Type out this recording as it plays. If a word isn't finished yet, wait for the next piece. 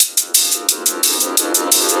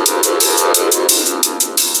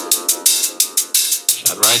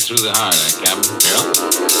right through the heart, Captain? Yeah.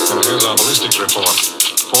 Well, here's our ballistics report.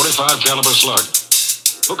 45 caliber slug.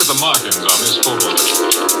 Look at the markings on this photo of it.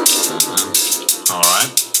 All right.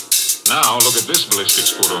 Now look at this ballistics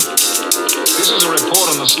photo. This is a report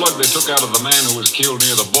on the slug they took out of the man who was killed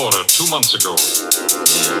near the border 2 months ago.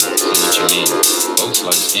 Yeah, I see what you mean. Both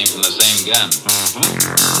slugs came from the same gun.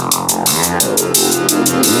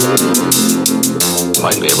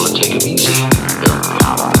 Might be able to take him easy.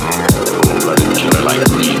 Cold-blooded killer like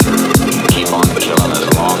Green.